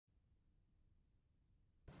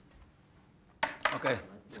Okay,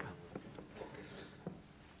 let's go.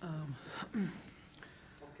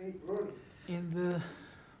 Okay, rolling. In the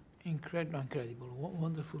incredible,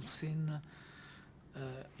 wonderful scene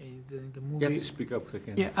in the movie. You have to speak up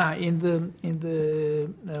again. Yeah, in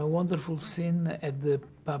the wonderful scene at the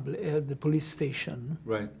police station.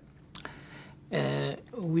 Right.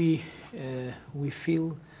 We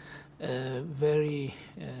feel very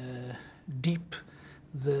deep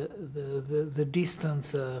the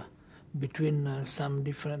distance between some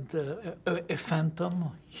different a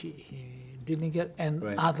phantom Dillinger and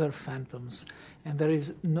right. other phantoms, and there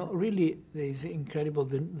is there is incredible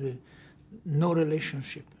the no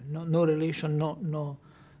relationship, no relation, no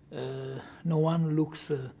one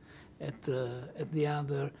looks at the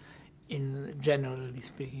other, in generally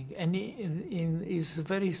speaking, and it's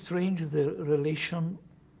very strange the relation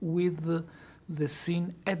with the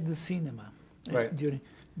scene at the cinema, right.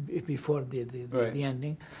 Before the right.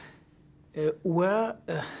 ending, where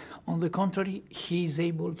on the contrary he is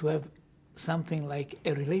able to have something like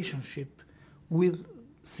a relationship with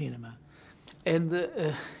cinema, and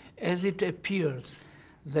as it appears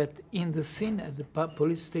that in the scene at the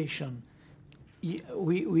police station,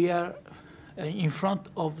 we are in front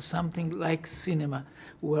of something like cinema,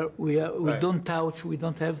 where we right. don't touch, we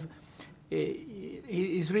don't have.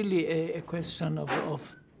 It's really a question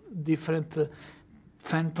of different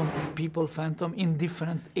phantom in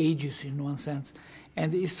different ages, in one sense,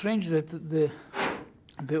 and it's strange that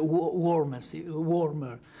the warmer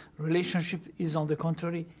relationship is, on the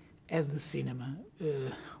contrary, at the cinema.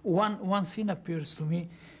 One scene appears to me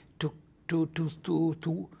to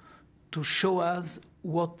show us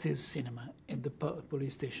what is cinema at the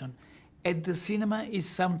police station. At the cinema is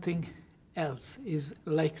something else. Is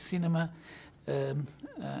like cinema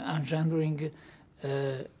engendering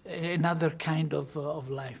another kind of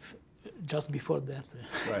life. Just before that,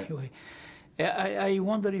 right. Anyway, I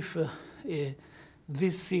wonder if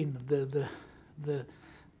this scene, the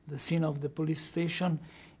scene of the police station,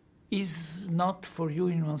 is not for you,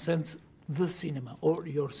 in one sense, the cinema or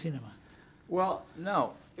your cinema. Well,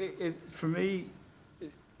 no. For me,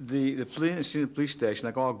 the scene of the police station,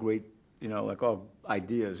 like all great, like all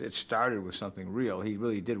ideas, it started with something real. He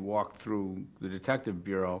really did walk through the detective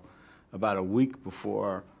bureau about a week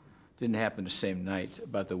before. Didn't happen the same night.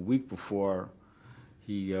 About the week before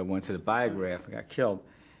he went to the biograph and got killed.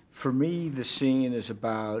 For me, the scene is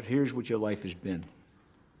about, here's what your life has been.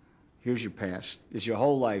 Here's your past. It's your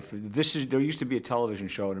whole life. There used to be a television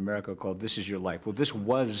show in America called This Is Your Life. Well, this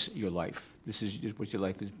was your life. This is what your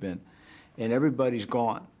life has been. And everybody's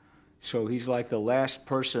gone. So he's like the last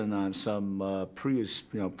person on some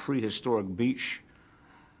prehistoric beach.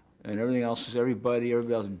 And everything else is everybody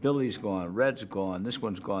else. Billy's gone, Red's gone, this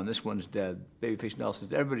one's dead, Babyface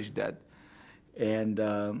Nelson's, everybody's dead. And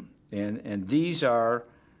these are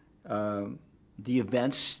the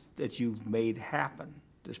events that you've made happen.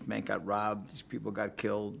 This man got robbed, these people got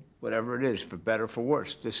killed, whatever it is, for better or for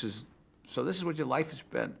worse. This is what your life has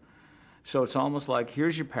been. So it's almost like,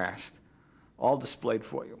 here's your past, all displayed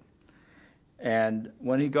for you. And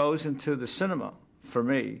when he goes into the cinema, for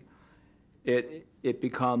me, it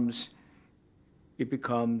becomes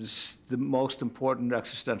the most important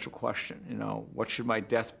existential question. What should my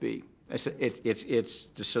death be? So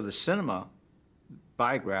the cinema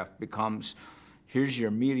biograph becomes, here's your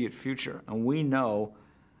immediate future, and we know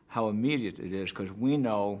how immediate it is because we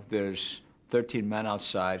know there's 13 men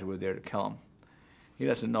outside who are there to kill him. He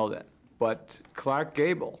doesn't know that. But Clark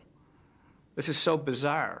Gable, this is so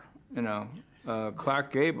bizarre,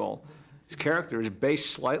 Clark Gable, his character is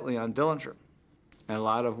based slightly on Dillinger. And a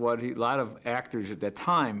lot of actors at that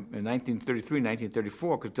time, in 1933,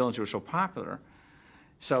 1934, because Dillinger was so popular,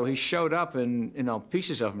 so he showed up in,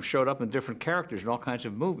 pieces of him showed up in different characters in all kinds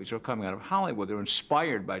of movies. They were coming out of Hollywood. They were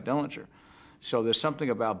inspired by Dillinger. So there's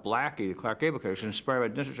something about Blackie, the Clark Gable character,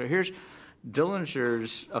 inspired by Dillinger. So here's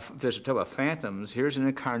Dillinger's, there's a talk about phantoms. Here's an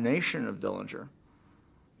incarnation of Dillinger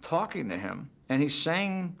talking to him, and he's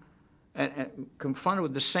saying, and confronted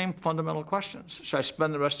with the same fundamental questions. Should I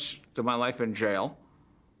spend the rest of my life in jail,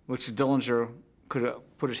 which Dillinger could have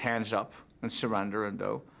put his hands up and surrender and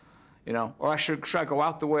do, or should I go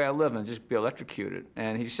out the way I live and just be electrocuted?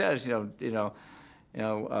 And he says, die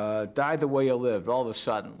the way you lived. All of a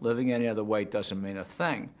sudden, living any other way doesn't mean a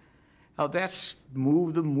thing. Now that's the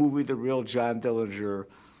movie the real John Dillinger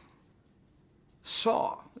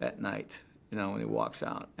saw that night. When he walks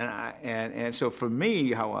out, and so for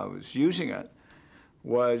me, how I was using it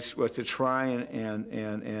was to try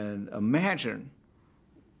and imagine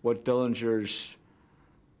what Dillinger's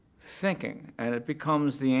thinking, and it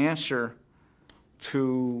becomes the answer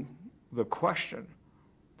to the question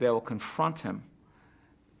that will confront him.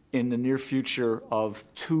 in the near future of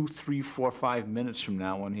 2, 3, 4, 5 minutes from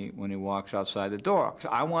now when he walks outside the door. So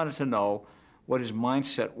I wanted to know what his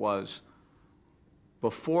mindset was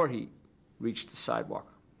before he reached the sidewalk.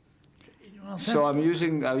 So I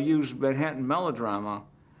use Manhattan melodrama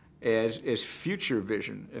as future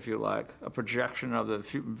vision, if you like, a projection of the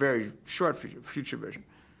very short future vision.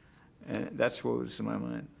 And that's what was in my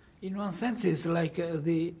mind. In one sense, it's like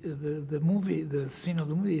the movie, the scene of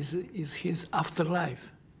the movie is his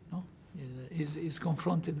afterlife, no? He's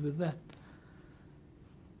confronted with that.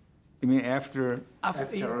 You mean afterlife?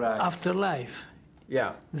 Afterlife.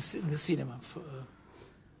 Yeah. The cinema,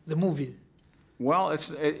 the movie. Well,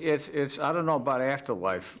 it's I don't know about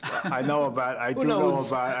afterlife. I know about I do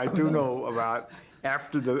know about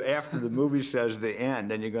after the movie says the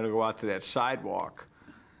end, and you're going to go out to that sidewalk.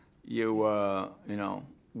 You know,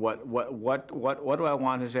 what do I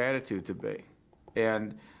want his attitude to be?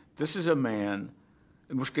 And this is a man,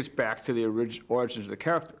 which gets back to the origins of the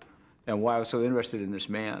character and why I was so interested in this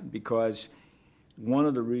man, because one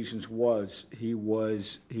of the reasons was he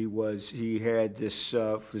had this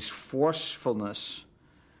forcefulness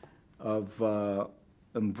of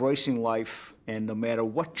embracing life, and no matter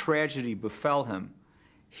what tragedy befell him,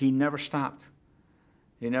 he never stopped.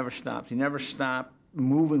 He never stopped. He never stopped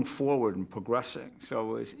moving forward and progressing.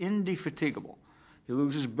 So it's indefatigable. He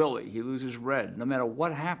loses Billy. He loses Red. No matter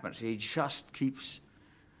what happens, he just keeps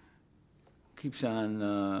on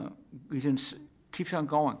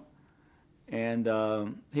going. And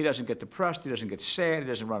he doesn't get depressed, he doesn't get sad, he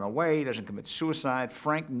doesn't run away, he doesn't commit suicide.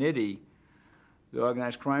 Frank Nitti, the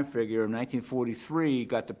organized crime figure in 1943,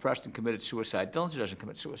 got depressed and committed suicide. Dillinger doesn't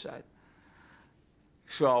commit suicide.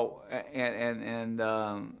 So,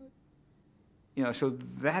 you know, so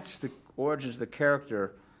that's the origins of the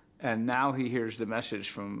character, and now he hears the message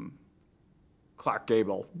from Clark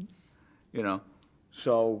Gable, you know.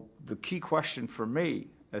 So the key question for me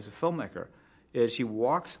as a filmmaker is he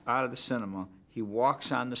walks out of the cinema, he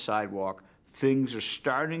walks on the sidewalk, things are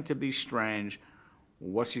starting to be strange.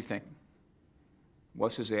 What's he thinking?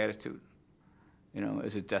 What's his attitude? You know,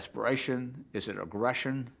 is it desperation? Is it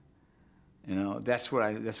aggression? You know, that's what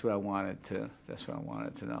I wanted to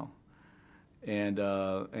know. And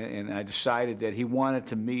I decided that he wanted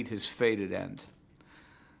to meet his fated end.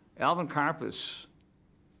 Alvin Karpis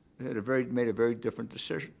made a very different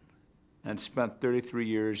decision, and spent 33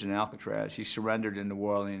 years in Alcatraz. He surrendered in New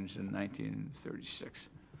Orleans in 1936.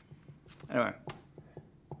 Anyway.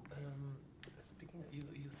 Speaking,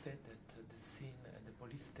 you said that the scene at the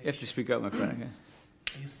police station... You have to speak up, my friend, okay?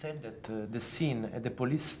 You said that the scene at the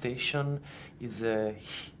police station is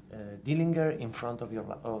Dillinger in front of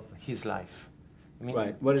his life. I mean,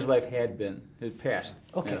 right, what his life had been, his past.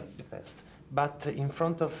 Okay, yeah. The past. But in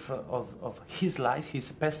front of his life,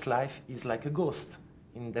 his past life is like a ghost.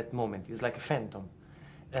 In that moment, he's like a phantom,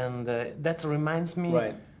 and that reminds me.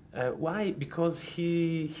 Right. Why? Because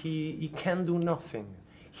he can do nothing.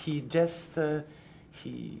 He just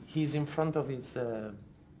he's in front of his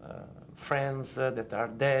friends that are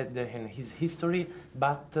dead and his history,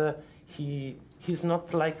 but he's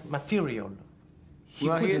not like material.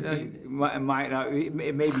 It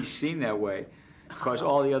may be seen that way, because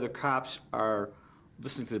all the other cops are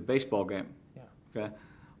listening to the baseball game. Yeah. Okay,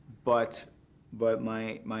 but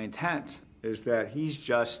my intent is that he's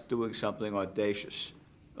just doing something audacious.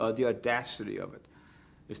 The audacity of it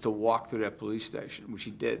is to walk through that police station, which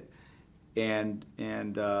he did, and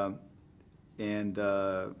the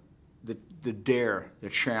dare, the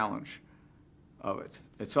challenge of it.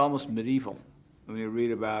 It's almost medieval when you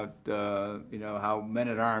read about you know, how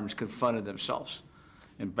men-at-arms confronted themselves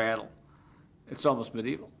in battle. It's almost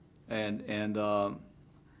medieval,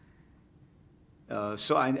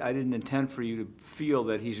 so I didn't intend for you to feel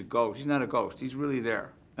that he's a ghost. He's not a ghost. He's really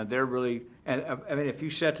there. And they're really, and I mean, if you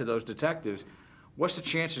said to those detectives, what's the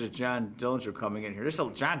chances of John Dillinger coming in here?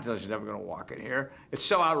 John Dillinger's never going to walk in here. It's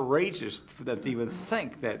so outrageous for them to even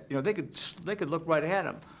think that, you know, they could look right at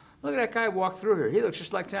him. Look at that guy walk through here. He looks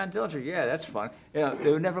just like John Dillinger. Yeah, that's fun. You know, it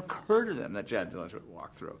would never occur to them that John Dillinger would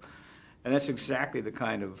walk through. And that's exactly the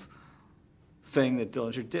kind of thing that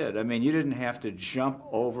Dillinger did. I mean, you didn't have to jump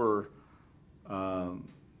over...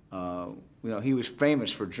 you know, he was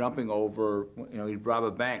famous for jumping over, you know, he'd rob a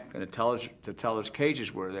bank and the teller's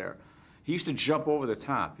cages were there. He used to jump over the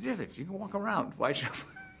top. You can walk around. Why jump?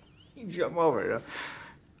 You can jump over, you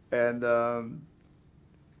know?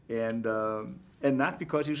 And not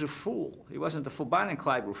because he was a fool. He wasn't a fool. Bonnie and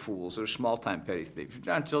Clyde were fools. They were small-time petty thieves.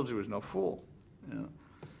 John Dillinger was no fool, you know?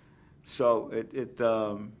 So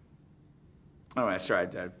all right, sorry, I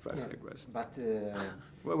digressed. But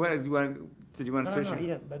Well, do you want to Did you want to No, finish? no,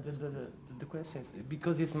 yeah, but the question is,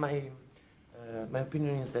 because it's my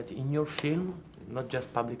opinion is that in your film, not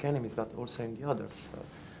just Public Enemies, but also in the others,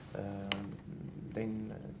 the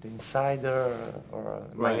Insider or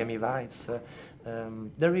Right. Miami Vice,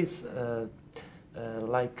 there is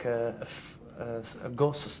like a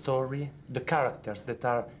ghost story, the characters that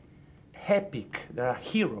are epic, they are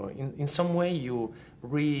hero. In some way you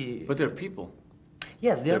But they're people.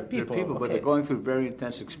 Yes, they are They're people. people, but okay. they're going through very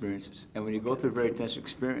intense experiences. And when you go through a very intense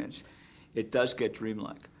experience, it does get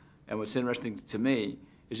dreamlike. And what's interesting to me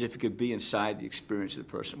is if you could be inside the experience of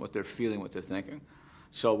the person, what they're feeling, what they're thinking.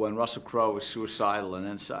 So when Russell Crowe was suicidal in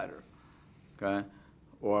Insider, okay,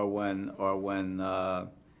 or when I'm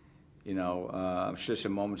sure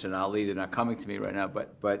some moments in Ali, they're not coming to me right now,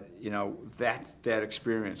 but you know, that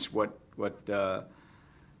experience,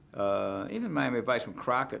 even Miami Vice, when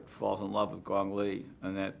Crockett falls in love with Gong Li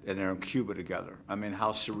and they're in Cuba together. I mean,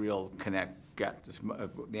 how surreal can that get?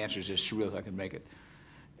 The answer is as surreal as I can make it.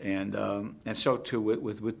 And so too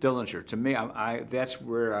with Dillinger. To me, that's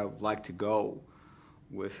where I would like to go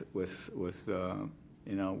with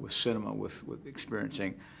cinema, with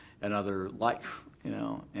experiencing another life, you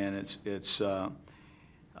know. And it's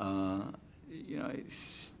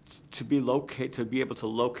to be able to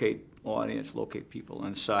locate audience, locate people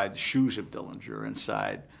inside the shoes of Dillinger,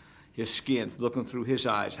 inside his skin, looking through his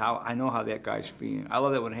eyes. I know how that guy's feeling. I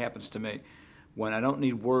love that when it happens to me, when I don't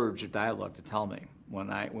need words or dialogue to tell me, when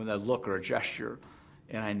I look or a gesture,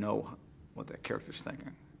 and I know what that character's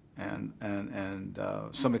thinking, and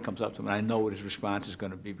somebody comes up to him, and I know what his response is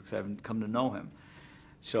going to be because I've come to know him.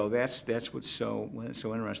 So that's what's so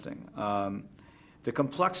interesting. The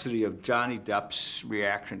complexity of Johnny Depp's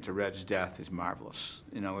reaction to Red's death is marvelous.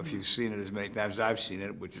 You know, if you've seen it as many times as I've seen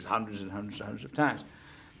it, which is hundreds and hundreds and hundreds of times,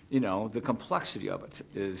 you know, the complexity of it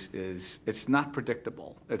is it's not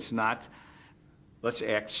predictable. It's not, let's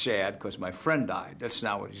act sad because my friend died. That's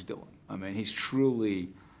not what he's doing. I mean, he's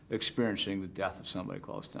truly experiencing the death of somebody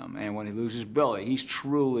close to him. And when he loses Billy, he's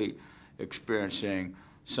truly experiencing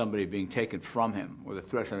somebody being taken from him, or the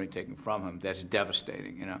threat of somebody taken from him. That's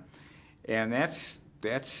devastating, you know. And that's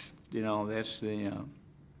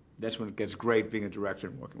when it gets great being a director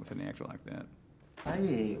and working with an actor like that.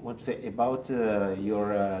 I want to say about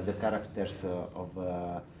the characters of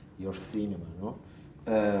your cinema, no?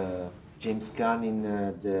 James Caan in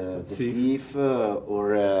the Thief,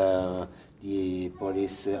 or the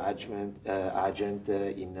police agent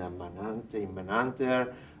in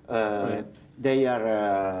Manhunter. Right. They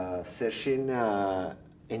are searching a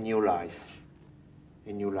new life.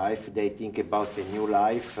 A new life. They think about a new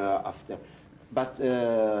life after. But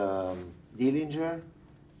Dillinger,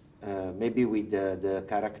 maybe with the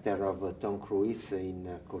character of Tom Cruise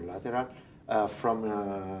in Collateral, from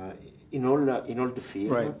in all the film,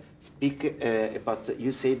 Right. speak about.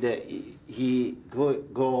 You say that he go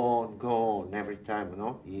on every time,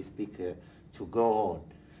 no? He speak to go on,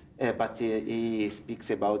 but he speaks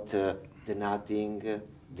about the nothing,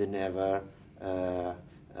 the never,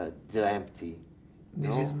 the empty.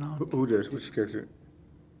 This No? is not Who does? Which character?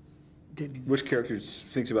 Dillinger. Which character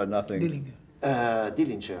thinks about nothing? Dillinger.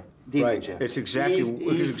 Dillinger. Right. It's exactly.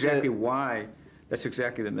 He's, exactly why. That's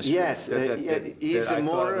exactly the mystery. Yes, he's I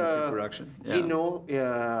more. thought in production. He Yeah. know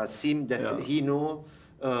seemed that Yeah. he know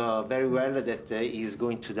very well that he's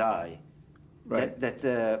going to die. Right.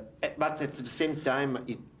 But at the same time,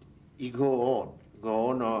 he go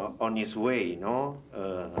on his way, no?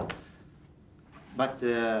 But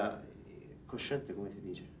cosciente, come si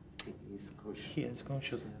dice? He's conscious. He has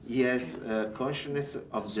consciousness. He has consciousness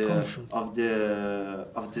of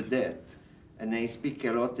the death, and I speak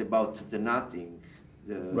a lot about the nothing,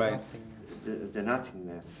 Right. the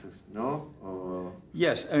nothingness, no?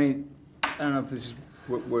 Yes, I mean, I don't know if this is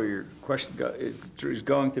where your question is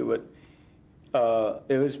going to, but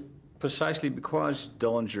it was precisely because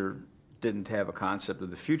Dillinger didn't have a concept of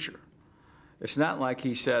the future. It's not like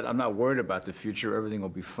he said, I'm not worried about the future, everything will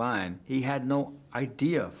be fine. He had no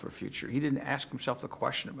idea for future. He didn't ask himself the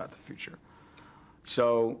question about the future.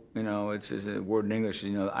 So, you know, it's a word in English,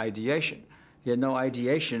 you know, ideation. He had no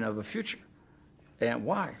ideation of a future. And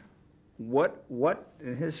why? What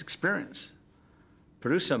in his experience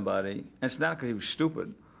produced somebody, and it's not because he was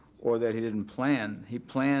stupid or that he didn't plan. They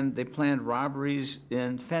planned robberies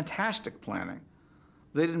in fantastic planning.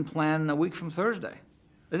 They didn't plan a week from Thursday.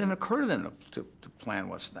 It didn't occur to them to plan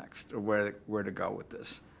what's next or where to go with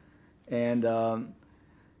this. And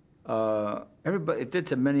everybody, it did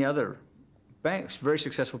to many other banks, very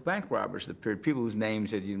successful bank robbers of the period, people whose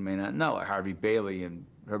names that you may not know, like Harvey Bailey and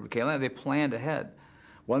Herbert K. Lang, they planned ahead.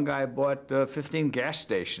 One guy bought 15 gas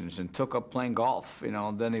stations and took up playing golf, you know,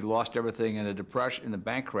 and then he lost everything in the depression, in the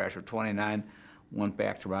bank crash of 29, went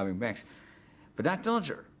back to robbing banks. But not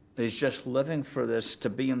Dillinger. He's just living for this, to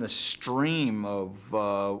be in the stream of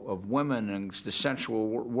women and the sensual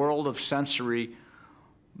world of sensory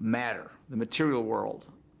matter, the material world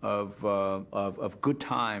of good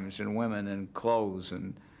times and women and clothes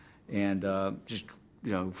and just,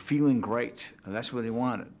 you know, feeling great. And that's what he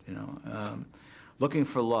wanted, you know. Looking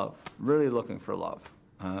for love, really looking for love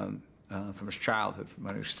from his childhood, from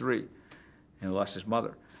when he was 3, and he lost his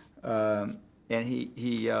mother.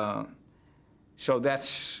 So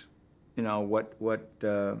that's, you know, what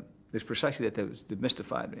is precisely that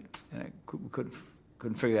mystified me, and I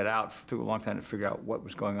couldn't figure that out. It took a long time to figure out what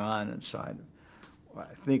was going on inside.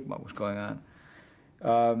 I think what was going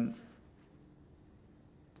on.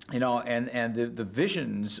 You know, and the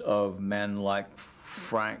visions of men like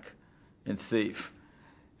Frank and Thief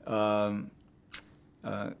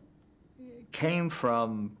came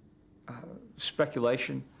from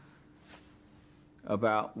speculation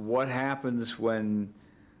about what happens when,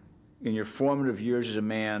 in your formative years as a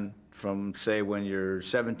man, from say when you're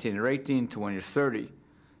 17 or 18 to when you're 30,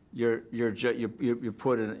 you're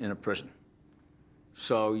put in a prison.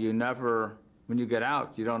 So you never, when you get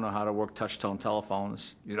out, you don't know how to work touch-tone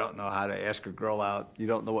telephones. You don't know how to ask a girl out. You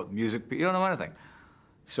don't know what music, you don't know anything.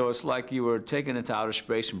 So it's like you were taken into outer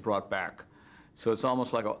space and brought back. So it's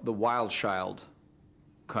almost like the Wild Child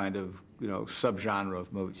kind of, you know, subgenre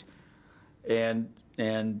of movies.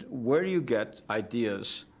 And where do you get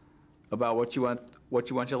ideas about what you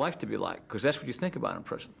want your life to be like? Because that's what you think about in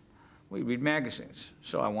prison. We read magazines.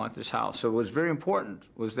 So I want this house. So what was very important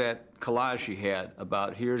was that collage he had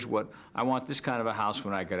about, here's what, I want this kind of a house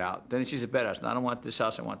when I get out. Then he sees a better house. No, I don't want this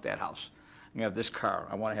house, I want that house. I'm gonna have this car.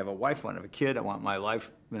 I want to have a wife, I want to have a kid, I want my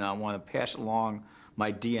life, you know, I want to pass along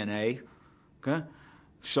my DNA, okay?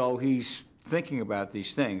 So he's thinking about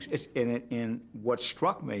these things. And what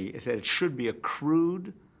struck me is that it should be a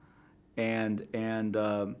crude and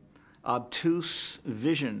obtuse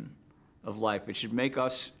vision of life. It should make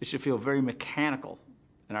us, it should feel very mechanical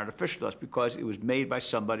and artificial to us because it was made by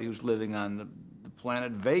somebody who's living on the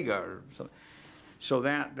planet Vega or something. So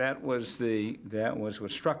that was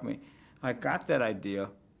what struck me. I got that idea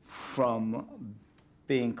from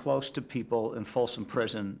being close to people in Folsom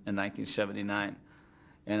Prison in 1979,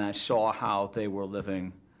 and I saw how they were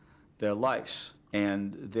living their lives.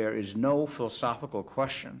 And there is no philosophical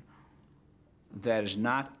question that is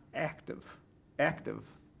not active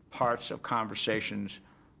parts of conversations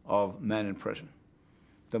of men in prison.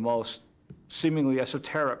 The most seemingly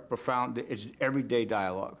esoteric, profound, it's everyday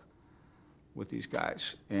dialogue with these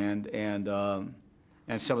guys. And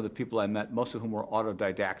some of the people I met, most of whom were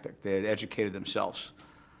autodidactic. They had educated themselves.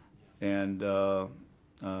 And so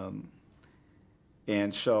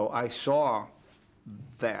I saw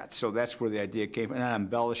that. So that's where the idea came from. And I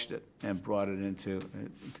embellished it and brought it into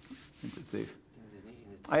Thief.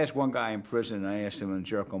 I asked one guy in prison, I asked him in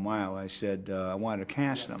Jericho Mile, I said, I wanted to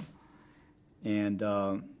cast him. And,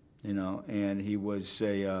 you know, and he was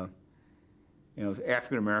a,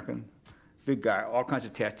 African-American, big guy, all kinds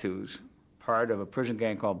of tattoos, part of a prison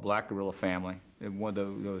gang called Black Guerrilla Family. One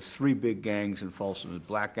of those 3 big gangs in Folsom, the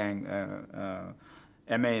Black Gang, MA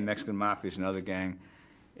and Mexican Mafia is another gang.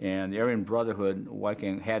 And the Aryan Brotherhood, white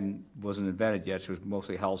gang, wasn't invented yet, so it was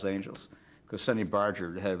mostly Hell's Angels. Because Sonny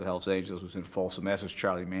Barger, the head of Hell's Angels, was in Folsom, as was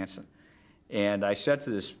Charlie Manson. And I said to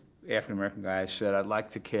this African-American guy, I said, I'd like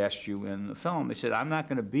to cast you in the film. He said, I'm not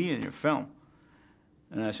going to be in your film.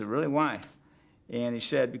 And I said, really, why? And he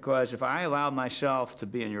said, because if I allowed myself to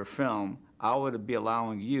be in your film, I would be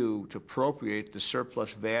allowing you to appropriate the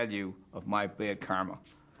surplus value of my bad karma.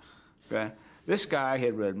 Okay? This guy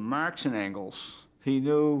had read Marx and Engels. He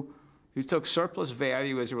knew, he took surplus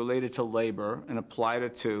value as it related to labor and applied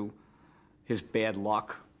it to his bad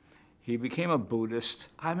luck. He became a Buddhist.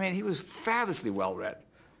 I mean, he was fabulously well-read,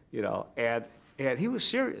 you know, and he was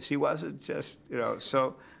serious. He wasn't just, you know,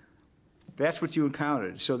 so that's what you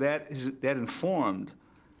encountered. So that informed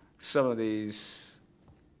some of these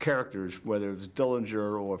characters, whether it was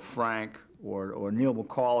Dillinger or Frank or Neil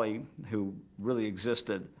McCauley, who really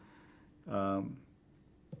existed. That's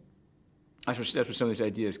where some of these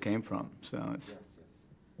ideas came from. So it's,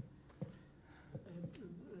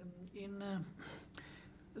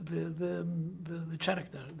 the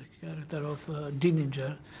character of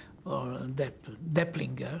Dillinger or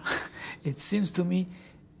Deplinger, it seems to me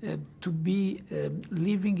to be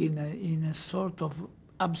living in a sort of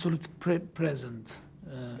absolute present.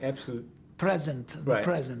 absolute Present, right. The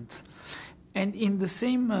present. And in the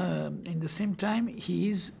same time, he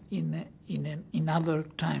is in other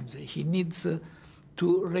times. He needs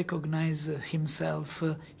to recognize himself,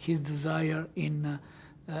 his desire in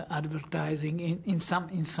advertising, in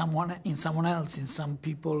someone else, in some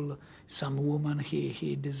people, some woman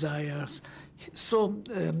he desires. So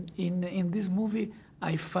in this movie,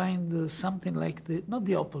 I find something like not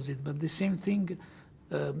the opposite, but the same thing,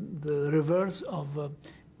 the reverse of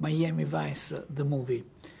Miami Vice, the movie.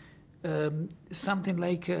 Something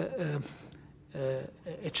like a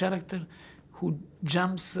character who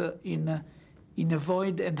jumps in a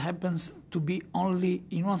void and happens to be only,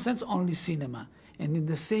 in one sense, only cinema. And in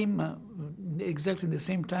the same, exactly the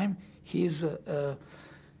same time, he is a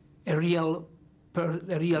real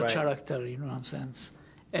right. character in one sense.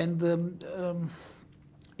 And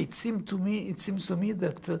it seems to me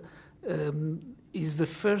that is the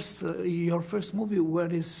first, your first movie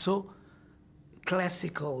where is so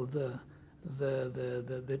classical the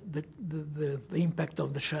impact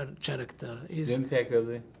of the character is the impact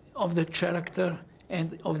of the character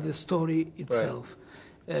and of the story itself.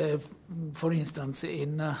 Right. For instance,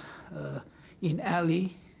 in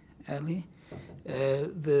Ali,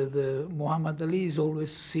 the Muhammad Ali is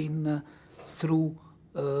always seen through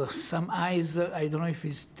some eyes. I don't know if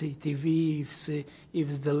it's TV, if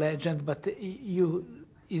it's the legend, but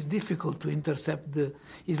it's difficult to intercept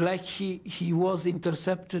it's like he was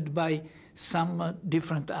intercepted by some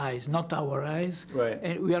different eyes, not our eyes. Right.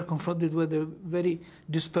 And we are confronted with a very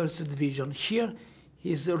dispersed vision. Here,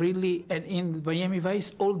 he's really, and in Miami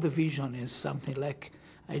Vice, all the vision is something like,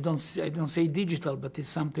 I don't say digital, but it's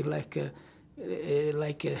something like a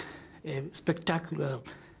spectacular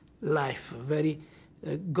life, very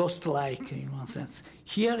ghost-like in one sense.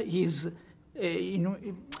 Here is,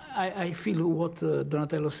 I feel what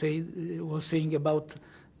Donatello was saying about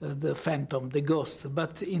the phantom, the ghost,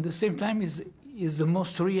 but in the same time is the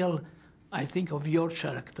most real, I think, of your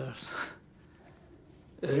characters.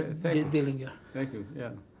 Dillinger. Thank you.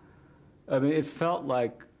 Yeah, I mean, it felt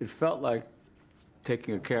like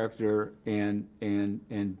taking a character and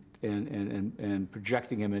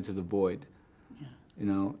projecting him into the void. Yeah. You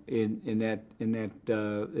know, in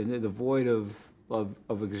the void of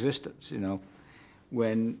existence. You know,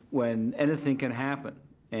 when anything can happen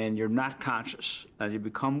and you're not conscious, and you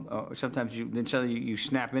become sometimes then suddenly you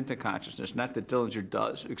snap into consciousness. Not that Dillinger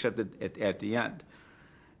does, except at the end.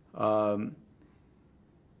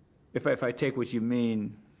 If I take what you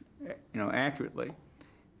mean, accurately,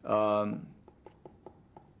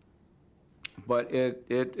 but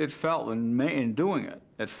it felt in doing it,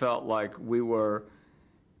 it felt like we were,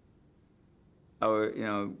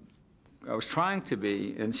 I was trying to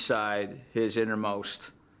be inside his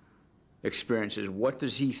innermost experiences. What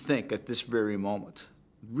does he think at this very moment?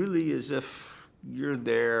 Really, as if you're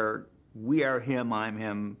there. We are him. I'm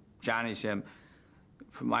him. Johnny's him.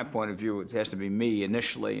 From my point of view, it has to be me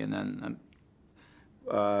initially, and then,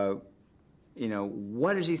 what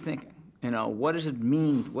is he thinking? What does it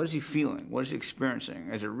mean? What is he feeling? What is he experiencing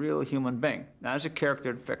as a real human being? Not as a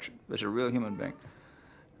character in fiction, but as a real human being.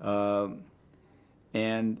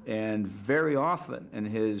 And very often in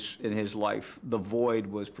his life, the void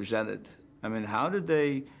was presented. I mean, how did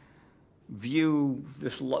they view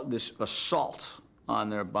this assault on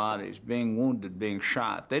their bodies, being wounded, being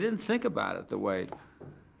shot? They didn't think about it the way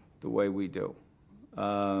we do.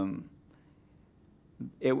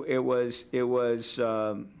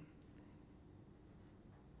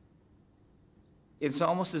 It's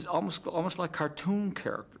almost like cartoon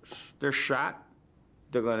characters. They're shot,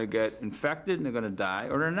 they're going to get infected, and they're going to die,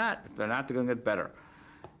 or they're not. If they're not, they're going to get better.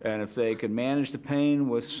 And if they can manage the pain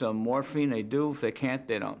with some morphine, they do. If they can't,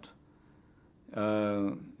 they don't.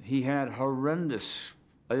 He had horrendous,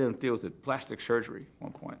 I didn't deal with it, plastic surgery at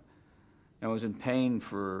one point, and was in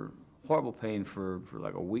horrible pain for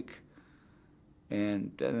like a week,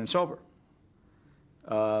 and then sober.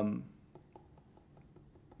 But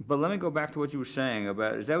let me go back to what you were saying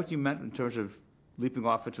about, is that what you meant in terms of leaping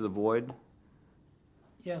off into the void?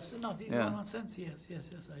 Yes, in one sense, yes.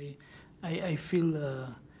 I feel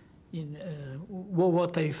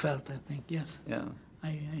what I felt, I think, yes. Yeah.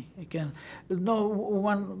 I can.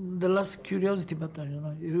 No, the last curiosity, but I don't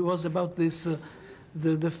know, it was about this,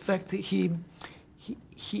 the fact that he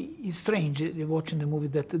is strange watching the movie,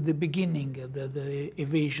 that at the beginning, the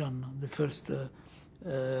evasion, the first,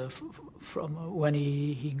 from when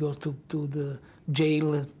he goes to the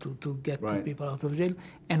jail to get right. people out of jail,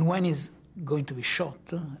 and when he's going to be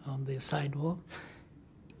shot on the sidewalk,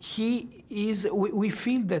 we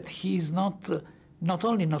feel that he's not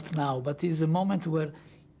only not now, but is a moment where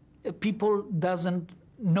people doesn't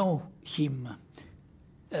know him.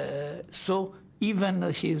 So even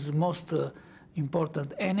his most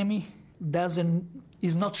important enemy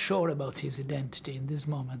is not sure about his identity in this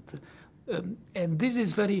moment. And this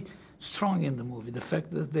is very strong in the movie, the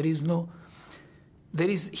fact that there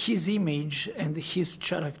is his image and his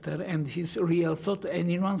character and his real thought, and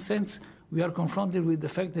in one sense we are confronted with the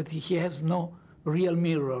fact that he has no real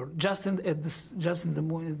mirror, just in the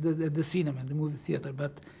cinema, in the movie theater.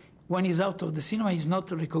 But when he's out of the cinema, he's not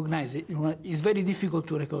recognized. It's very difficult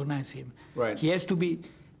to recognize him. Right. He has to be.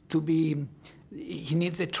 He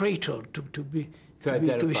needs a traitor to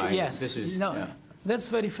identify him. Yes. Yeah. That's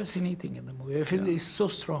very fascinating in the movie. I feel it's so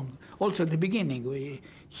strong. Also at the beginning,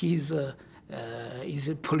 he's a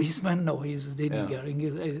policeman. No, he's the nigger.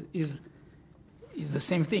 Is the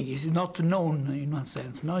same thing. He's not known in one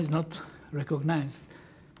sense. No, he's not recognized.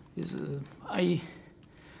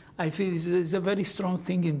 I feel it's a very strong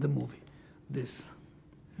thing in the movie. This,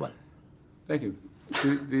 well. Thank you.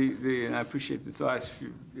 And I appreciate the thoughts.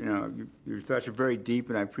 Your thoughts are very deep,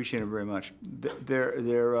 and I appreciate them very much.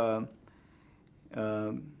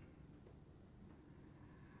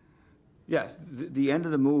 Yes, the end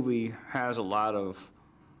of the movie has a lot of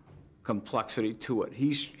complexity to it.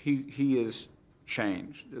 He is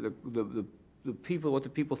changed. The people, what the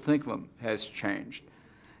people think of him, has changed.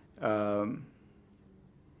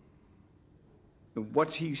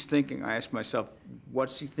 What's he's thinking? I ask myself,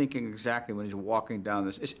 what's he thinking exactly when he's walking down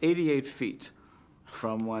this? It's 88 feet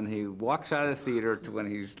from when he walks out of the theater to when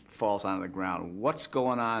he falls on the ground. What's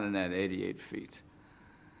going on in that 88 feet?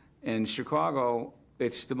 In Chicago,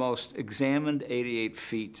 it's the most examined 88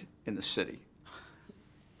 feet in the city.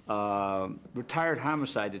 Retired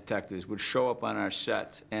homicide detectives would show up on our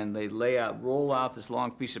set, and they'd roll out this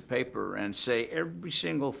long piece of paper and say every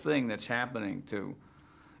single thing that's happening to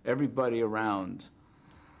everybody around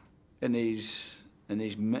in these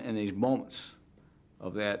moments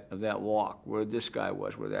of that walk, where this guy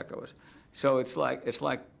was, where that guy was. So it's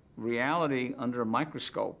like reality under a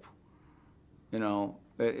microscope. So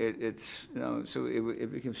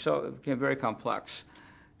it became very complex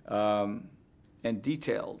and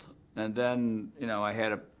detailed. And then I had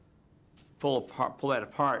to pull that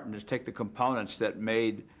apart and just take the components that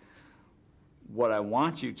made what I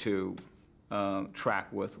want you to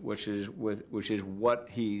track with, which is what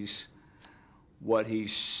he's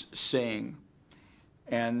saying.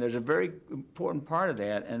 And there's a very important part of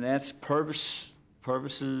that, and that's Purvis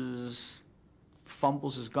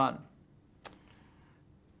fumbles his gun.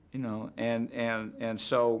 And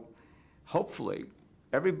so hopefully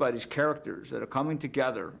everybody's characters that are coming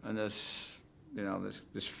together in this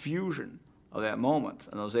fusion of that moment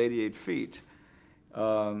and those 88 feet,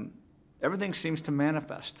 everything seems to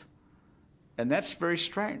manifest. And that's very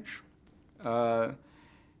strange.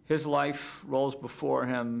 His life rolls before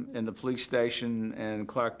him in the police station, and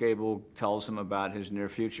Clark Gable tells him about his near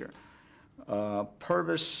future.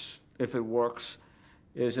 Purvis, if it works,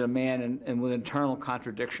 is a man with internal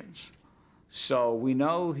contradictions. So we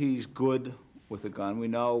know he's good with a gun. We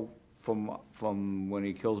know from when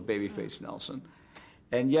he kills Babyface Nelson.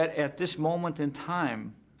 And yet, at this moment in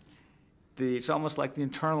time, it's almost like the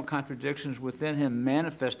internal contradictions within him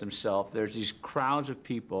manifest himself. There's these crowds of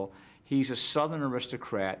people. He's a Southern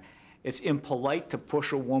aristocrat. It's impolite to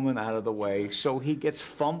push a woman out of the way, so he gets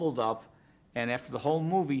fumbled up, and after the whole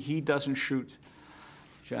movie, he doesn't shoot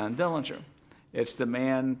John Dillinger. It's the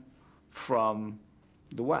man from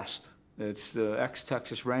the West. It's the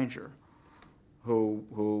ex-Texas Ranger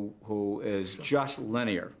who is just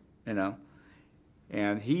linear,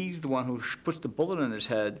 and he's the one who puts the bullet in his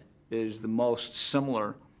head, is the most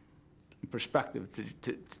similar perspective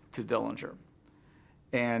to Dillinger.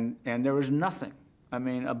 And there was nothing. I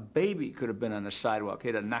mean, a baby could have been on the sidewalk.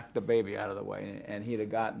 He'd have knocked the baby out of the way, and he'd have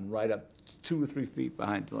gotten right up 2 or 3 feet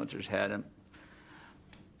behind Dillinger's head and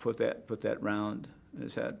put that round in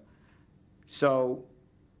his head. So,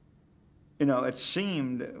 it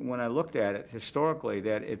seemed, when I looked at it historically,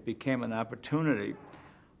 that it became an opportunity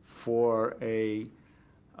for a,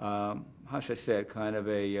 how should I say it, kind of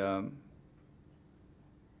a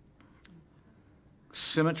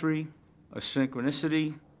symmetry, a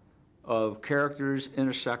synchronicity of characters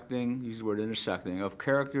intersecting, use the word intersecting, of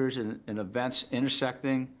characters and events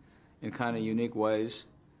intersecting in kind of unique ways.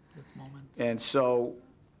 And so,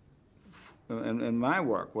 in my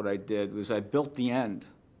work, what I did was I built the end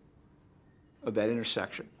of that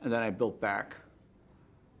intersection, and then I built back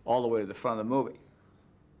all the way to the front of the movie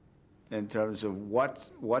in terms of what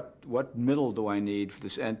middle do I need for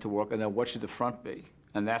this end to work, and then what should the front be?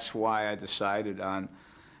 And that's why I decided on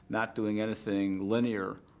not doing anything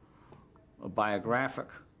linear or biographic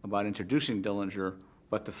about introducing Dillinger,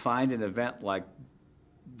 but to find an event like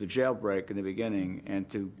the jailbreak in the beginning, and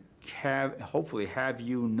to hopefully have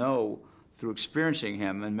you know through experiencing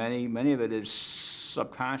him, and many of it is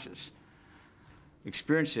subconscious,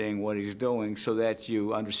 experiencing what he's doing so that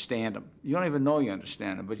you understand him. You don't even know you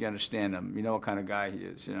understand him, but you understand him. You know what kind of guy he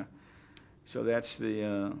is, you know. So that's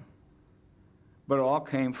the, but it all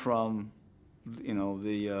came from, you know,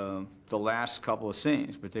 the last couple of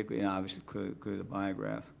scenes, particularly, you know, obviously, clearly the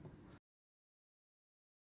biograph.